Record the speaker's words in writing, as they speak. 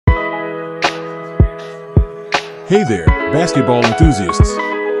Hey there, basketball enthusiasts.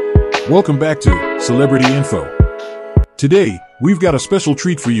 Welcome back to Celebrity Info. Today, we've got a special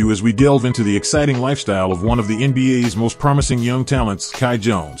treat for you as we delve into the exciting lifestyle of one of the NBA's most promising young talents, Kai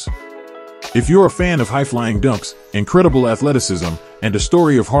Jones. If you're a fan of high-flying dunks, incredible athleticism, and a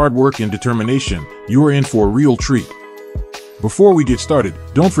story of hard work and determination, you're in for a real treat. Before we get started,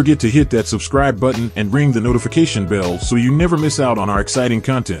 don't forget to hit that subscribe button and ring the notification bell so you never miss out on our exciting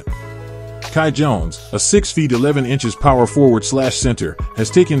content. Kai Jones, a 6 feet 11 inches power forward/center, has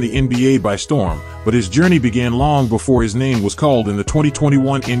taken the NBA by storm, but his journey began long before his name was called in the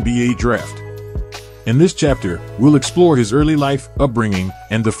 2021 NBA Draft. In this chapter, we'll explore his early life, upbringing,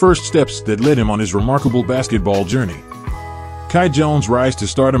 and the first steps that led him on his remarkable basketball journey. Kai Jones' rise to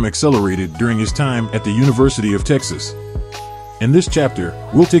stardom accelerated during his time at the University of Texas. In this chapter,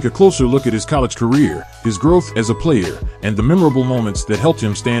 we'll take a closer look at his college career, his growth as a player, and the memorable moments that helped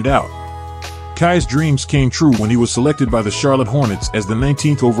him stand out. Kai's dreams came true when he was selected by the Charlotte Hornets as the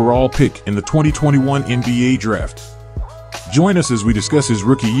 19th overall pick in the 2021 NBA Draft. Join us as we discuss his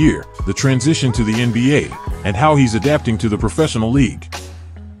rookie year, the transition to the NBA, and how he's adapting to the professional league.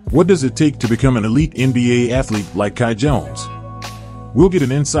 What does it take to become an elite NBA athlete like Kai Jones? We'll get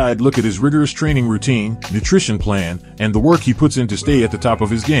an inside look at his rigorous training routine, nutrition plan, and the work he puts in to stay at the top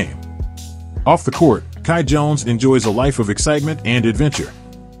of his game. Off the court, Kai Jones enjoys a life of excitement and adventure.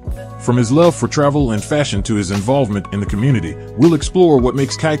 From his love for travel and fashion to his involvement in the community, we'll explore what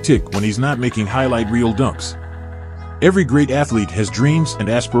makes Kai tick when he's not making highlight reel dunks. Every great athlete has dreams and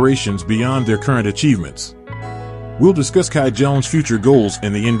aspirations beyond their current achievements. We'll discuss Kai Jones' future goals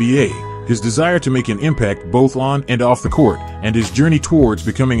in the NBA, his desire to make an impact both on and off the court, and his journey towards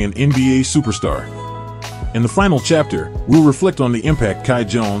becoming an NBA superstar. In the final chapter, we'll reflect on the impact Kai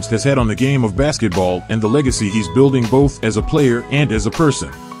Jones has had on the game of basketball and the legacy he's building both as a player and as a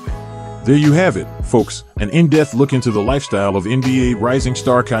person. There you have it, folks, an in-depth look into the lifestyle of NBA rising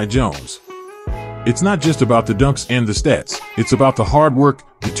star Kai Jones. It's not just about the dunks and the stats, it's about the hard work,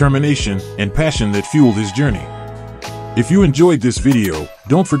 determination, and passion that fueled his journey. If you enjoyed this video,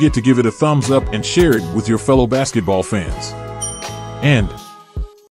 don't forget to give it a thumbs up and share it with your fellow basketball fans. And